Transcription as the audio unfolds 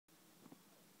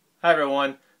Hi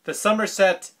everyone. The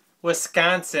Somerset,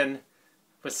 Wisconsin,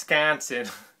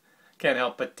 can't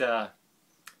help but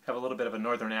have a little bit of a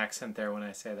northern accent there when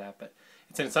I say that, but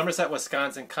it's in Somerset,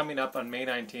 Wisconsin, coming up on May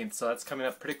 19th, so that's coming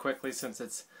up pretty quickly since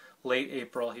it's late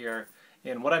April here.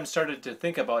 And what I'm started to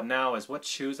think about now is what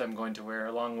shoes I'm going to wear,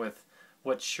 along with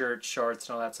what shirt, shorts,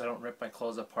 and all that, so I don't rip my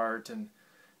clothes apart and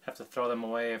have to throw them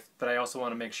away. But I also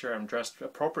want to make sure I'm dressed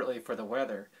appropriately for the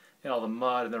weather and all the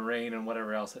mud and the rain and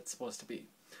whatever else it's supposed to be.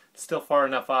 It's still far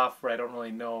enough off where I don't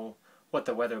really know what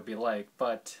the weather would be like,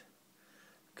 but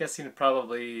I'm guessing it'd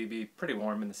probably be pretty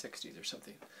warm in the 60s or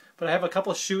something. But I have a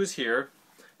couple shoes here.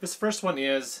 This first one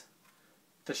is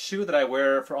the shoe that I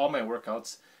wear for all my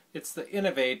workouts. It's the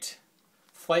Innovate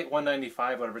Flight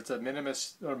 195, whatever. It's a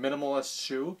minimalist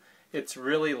shoe. It's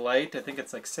really light. I think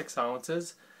it's like 6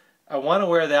 ounces. I want to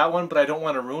wear that one, but I don't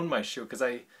want to ruin my shoe because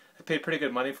I paid pretty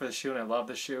good money for the shoe and I love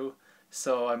the shoe.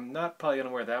 So I'm not probably going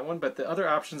to wear that one. But the other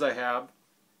options I have,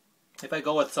 if I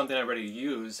go with something I already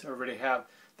use, or already have,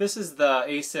 this is the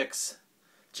Asics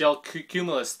Gel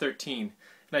Cumulus 13.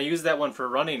 And I use that one for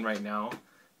running right now.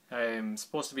 I'm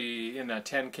supposed to be in a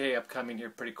 10K upcoming here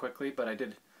pretty quickly, but I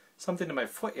did something to my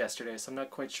foot yesterday, so I'm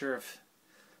not quite sure if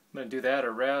I'm going to do that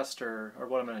or rest or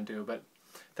what I'm going to do. But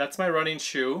that's my running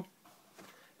shoe.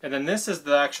 And then this is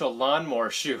the actual lawnmower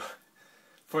shoe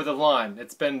for the lawn.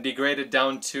 It's been degraded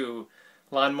down to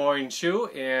lawn mowing shoe,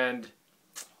 and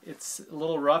it's a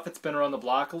little rough. It's been around the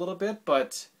block a little bit,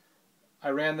 but I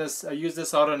used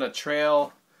this out on a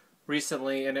trail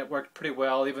recently, and it worked pretty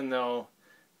well, even though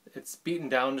it's beaten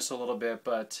down just a little bit.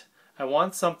 But I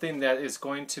want something that is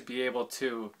going to be able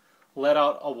to let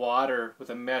out a water with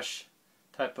a mesh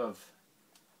type of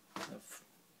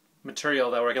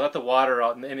material that where I can let the water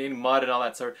out, and any mud and all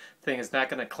that sort of thing is not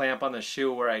going to clamp on the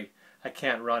shoe where I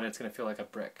can't run. It's going to feel like a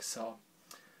brick. So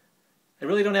I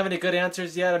really don't have any good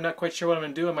answers yet. I'm not quite sure what I'm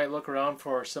going to do. I might look around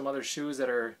for some other shoes that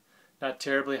are not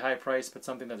terribly high priced, but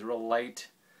something that's real light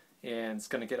and it's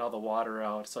going to get all the water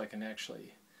out so I can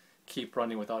actually keep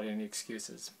running without any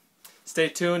excuses. Stay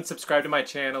tuned, subscribe to my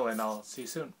channel, and I'll see you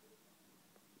soon.